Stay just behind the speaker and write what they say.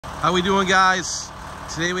How we doing, guys?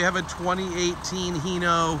 Today we have a 2018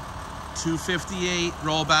 Hino 258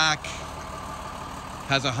 rollback.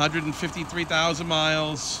 Has 153,000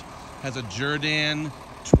 miles. Has a Jerr-Dan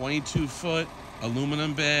 22-foot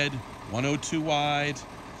aluminum bed, 102 wide,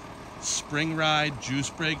 spring ride,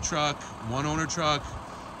 juice brake truck, one owner truck,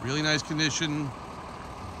 really nice condition.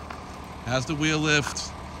 Has the wheel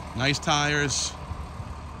lift, nice tires,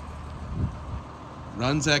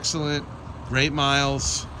 runs excellent, great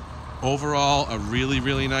miles. Overall, a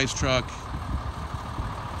really nice truck.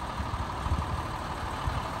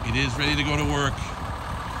 It is ready to go to work.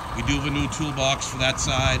 We do have a new toolbox for that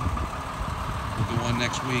side. We'll go on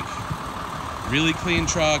next week. Really clean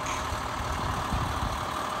truck.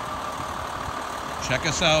 Check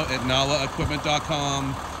us out at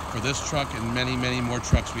nalaequipment.com for this truck and many more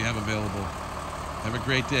trucks we have available. Have a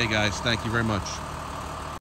great day, guys. Thank you very much.